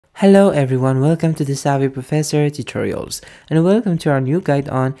Hello everyone, welcome to the Savvy Professor tutorials and welcome to our new guide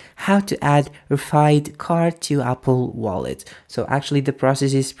on how to add RFID card to Apple Wallet. So actually the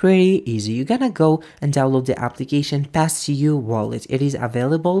process is pretty easy. You're gonna go and download the application Pass to You Wallet. It is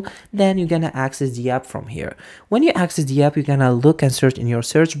available. Then you're gonna access the app from here. When you access the app, you're gonna look and search in your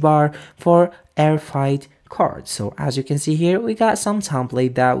search bar for RFID card. So as you can see here, we got some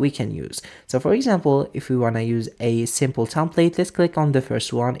template that we can use. So for example, if we want to use a simple template, let's click on the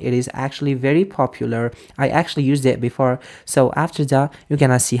first one. It is actually very popular. I actually used it before. So after that, you're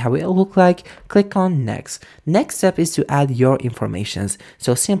gonna see how it will look like. Click on next. Next step is to add your informations.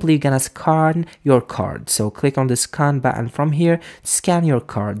 So simply you're gonna scan your card. So click on the scan button from here, scan your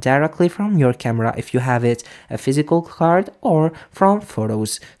card directly from your camera if you have it, a physical card or from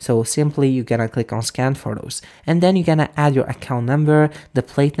photos. So simply you're gonna click on scan photos. And then you're gonna add your account number, the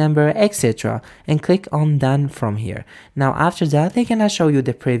plate number, etc. and click on done from here. Now after that, they're gonna show you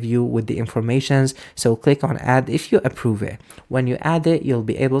the preview with the informations. So click on add if you approve it. When you add it, you'll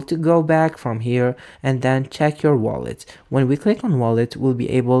be able to go back from here and then check your wallet. When we click on wallet, we'll be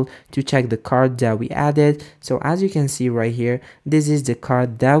able to check the card that we added. So as you can see right here, this is the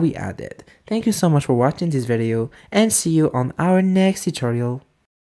card that we added. Thank you so much for watching this video and see you on our next tutorial.